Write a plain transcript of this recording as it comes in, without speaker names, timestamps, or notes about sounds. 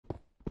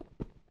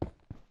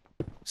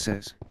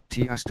Says,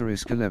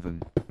 T*11,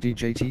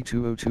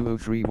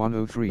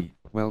 DJT20203103,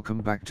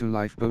 welcome back to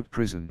Lifeboat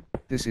Prison.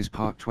 This is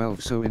part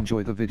 12, so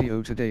enjoy the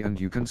video today and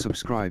you can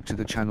subscribe to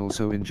the channel,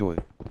 so enjoy.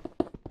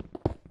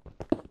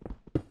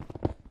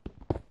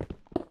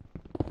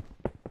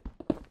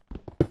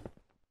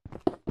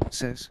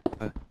 Says,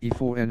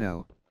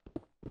 E4NL.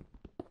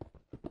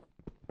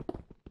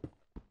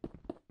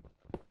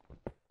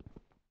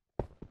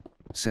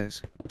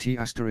 Says,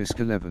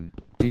 T*11,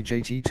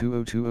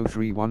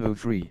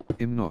 DJT20203103,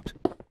 im not.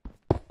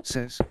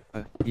 Says,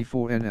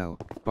 E4NL,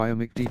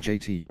 Biomic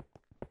DJT.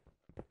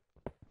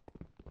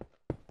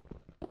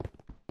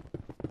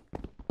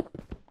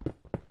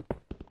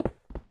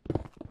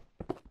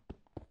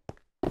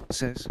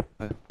 Says,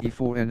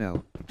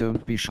 E4NL,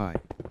 don't be shy.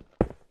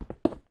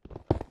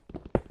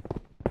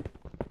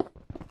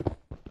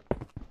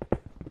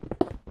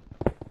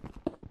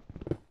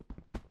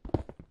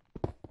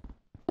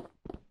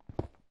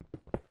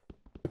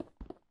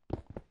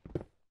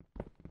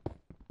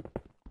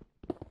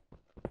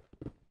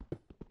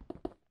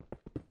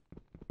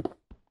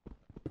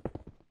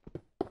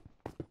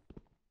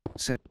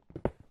 Said,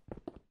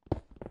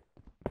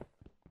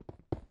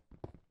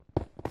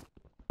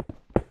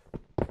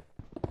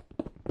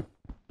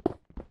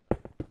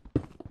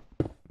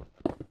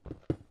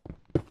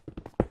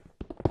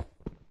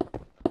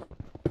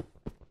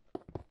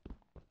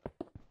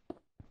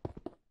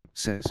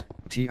 says,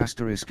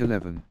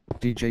 T*11,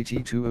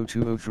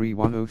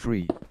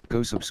 DJT20203103,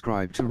 go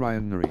subscribe to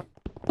Ryan Nuri.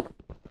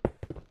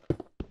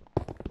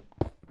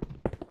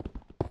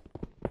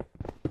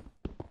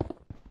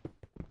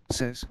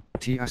 Says,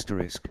 T*,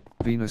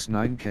 Venus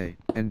 9K,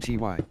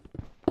 NTY.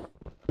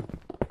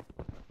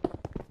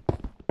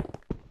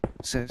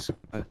 Says,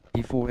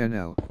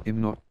 E4NL,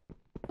 im not.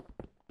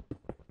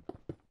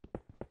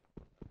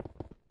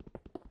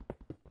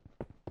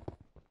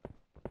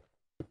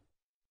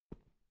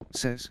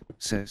 Says,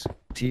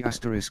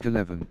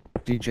 T*11,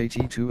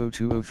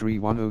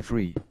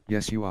 DJT20203103,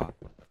 yes you are.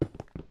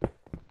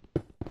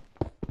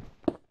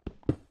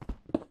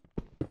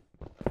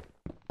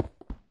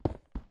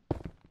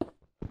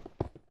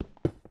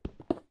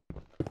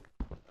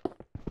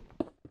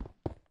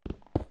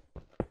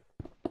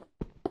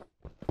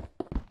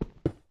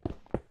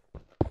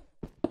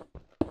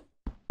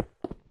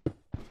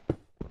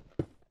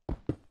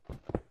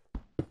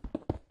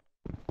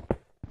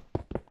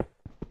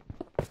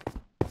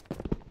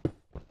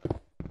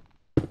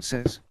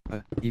 Says,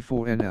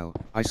 E4NL,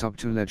 I sub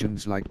to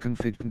legends like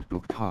Confident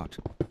Booked Heart.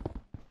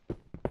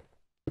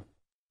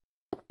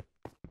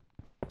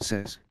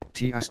 Says,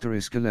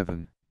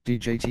 T*11,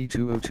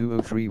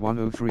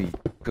 DJT20203103,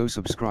 go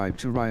subscribe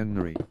to Ryan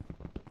Nuri.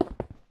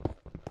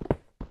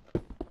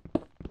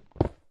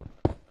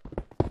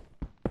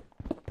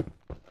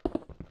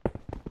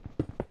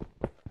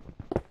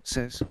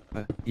 Says,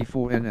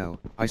 E4NL,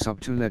 I sub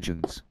to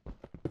legends.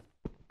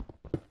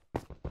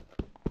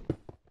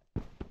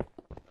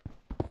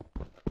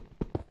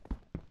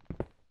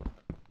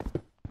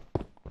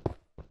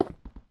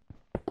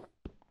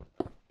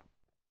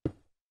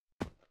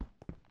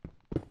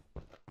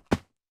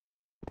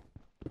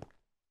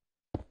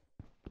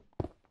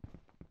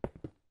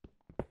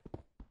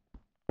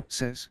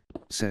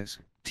 Says,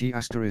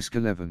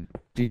 T*11,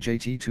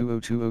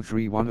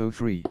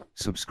 DJT20203103,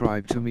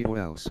 subscribe to me or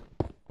else.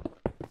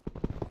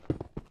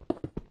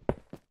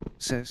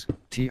 Says,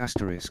 T*,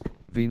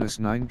 Venus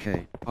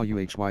 9K,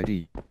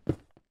 RUHYD.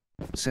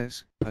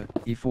 Says,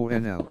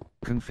 E4NL,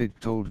 config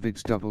told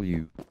vids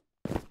W.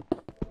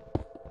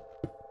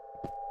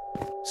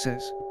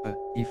 Says,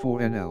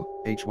 E4NL,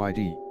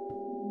 HYD.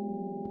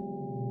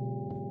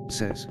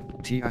 Says,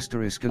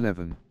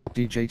 T*11,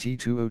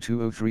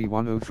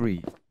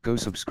 DJT20203103, go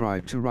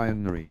subscribe to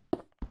Ryan Nuri.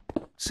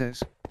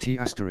 Says, T*,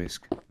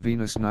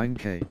 Venus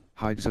 9K,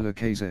 Hydezilla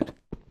KZ.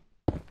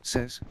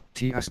 Says,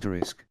 T*,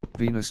 Venus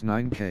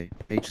 9K,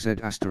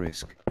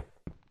 HZ*.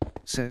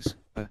 Says,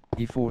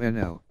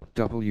 E4NL,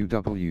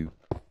 WW.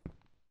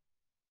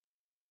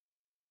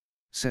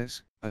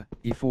 Says,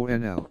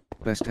 E4NL,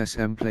 best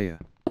SM player.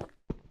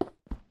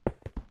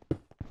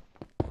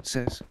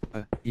 Says,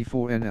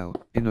 E4NL,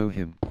 I know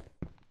him.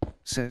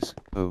 Says,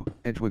 oh,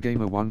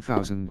 Edwargamer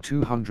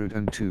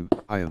 1202,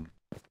 I am.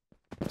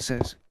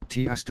 Says,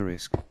 T*,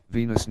 Venus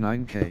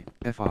 9K,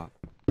 FR.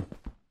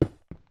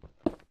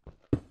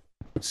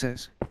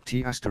 Says,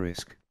 T*,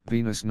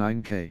 Venus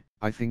 9K,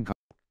 I think I.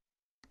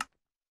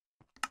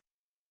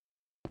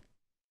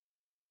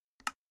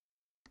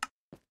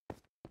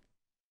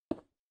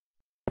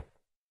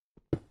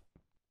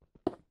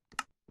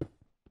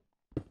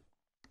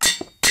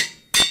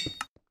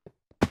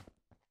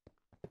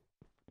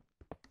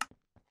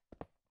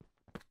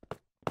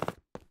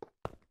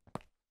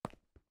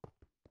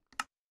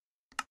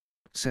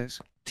 Says,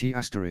 T*,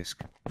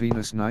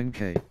 Venus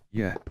 9K,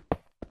 yeah.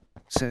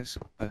 Says,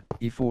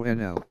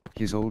 E4NL,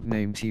 his old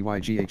name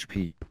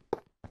TYGHP.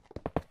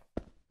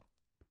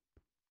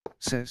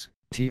 Says,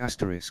 T*,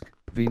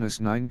 Venus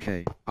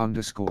 9K,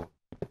 underscore.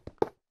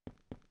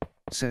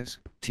 Says,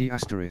 T*,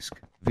 Venus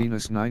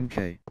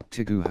 9K,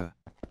 Tiguha.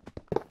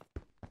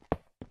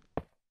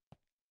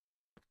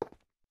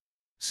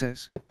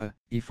 Says,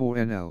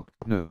 E4NL,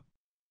 no.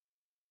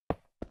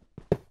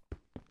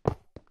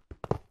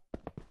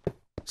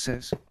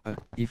 Says,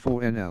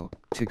 E4NL,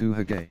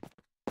 Tiguhage.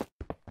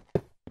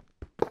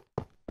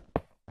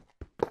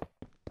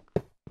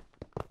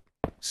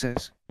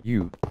 Says,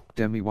 you,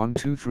 Demi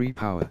 123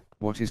 power,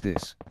 what is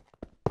this?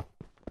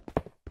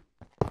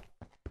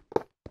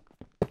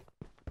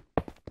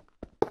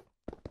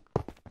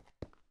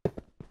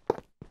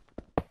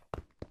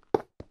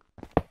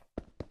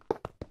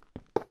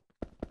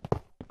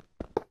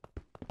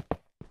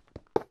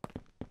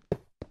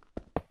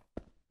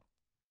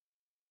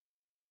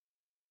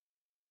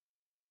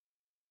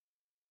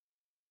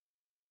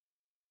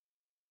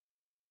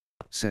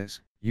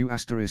 Says, U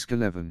asterisk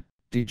 11,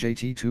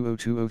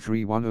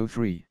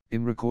 DJT20203103103,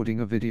 I'm recording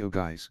a video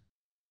guys.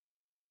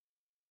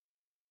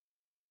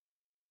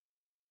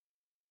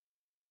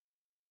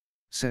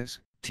 Says,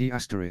 T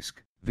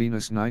asterisk,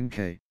 Venus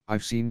 9K,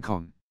 I've seen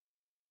con.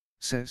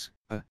 Says,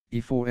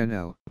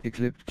 E4NL,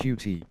 Eclipsed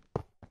QT.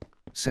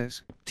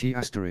 Says, T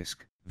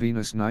asterisk,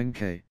 Venus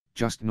 9K,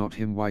 just not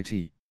him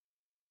YT.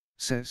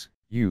 Says,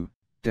 you,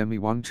 Demi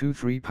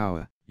 123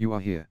 power, you are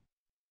here.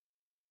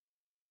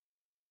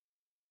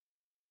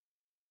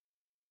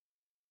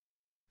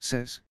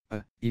 Says,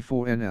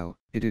 E4NL,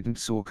 it didn't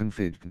so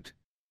confident.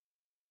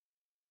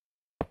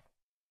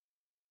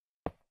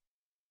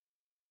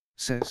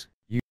 Says,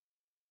 you.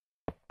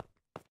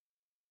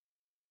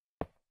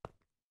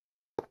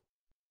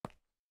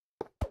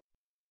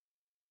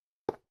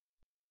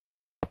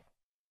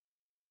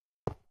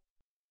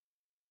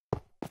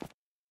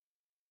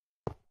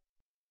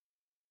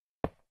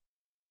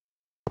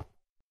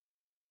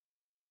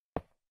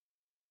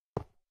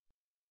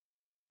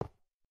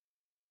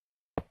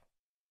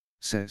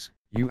 Says,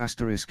 U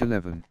asterisk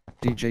 11,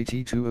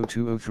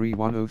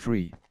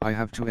 DJT20203103103, I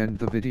have to end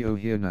the video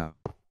here now.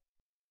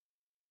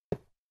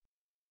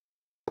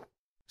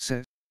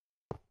 Says,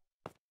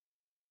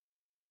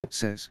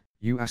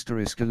 U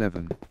asterisk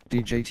 11,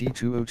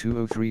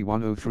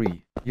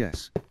 DJT20203103103,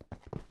 yes.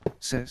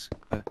 Says,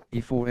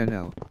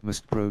 E4NL,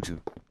 must bro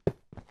to.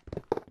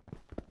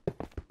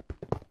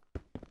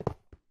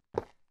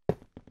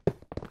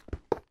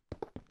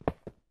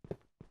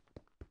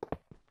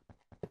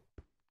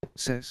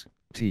 Says,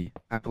 T,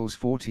 Apples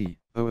 40,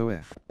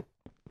 OOF.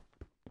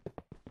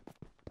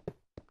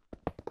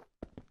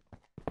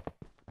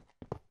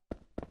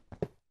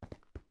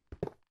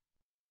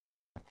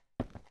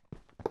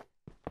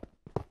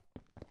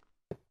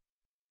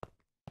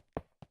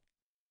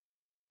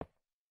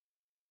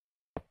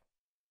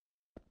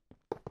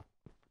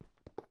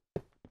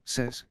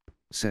 Says,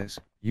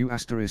 U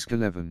asterisk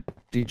 11,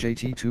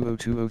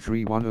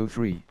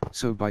 DJT20203103103,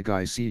 so bye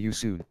guys, see you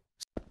soon.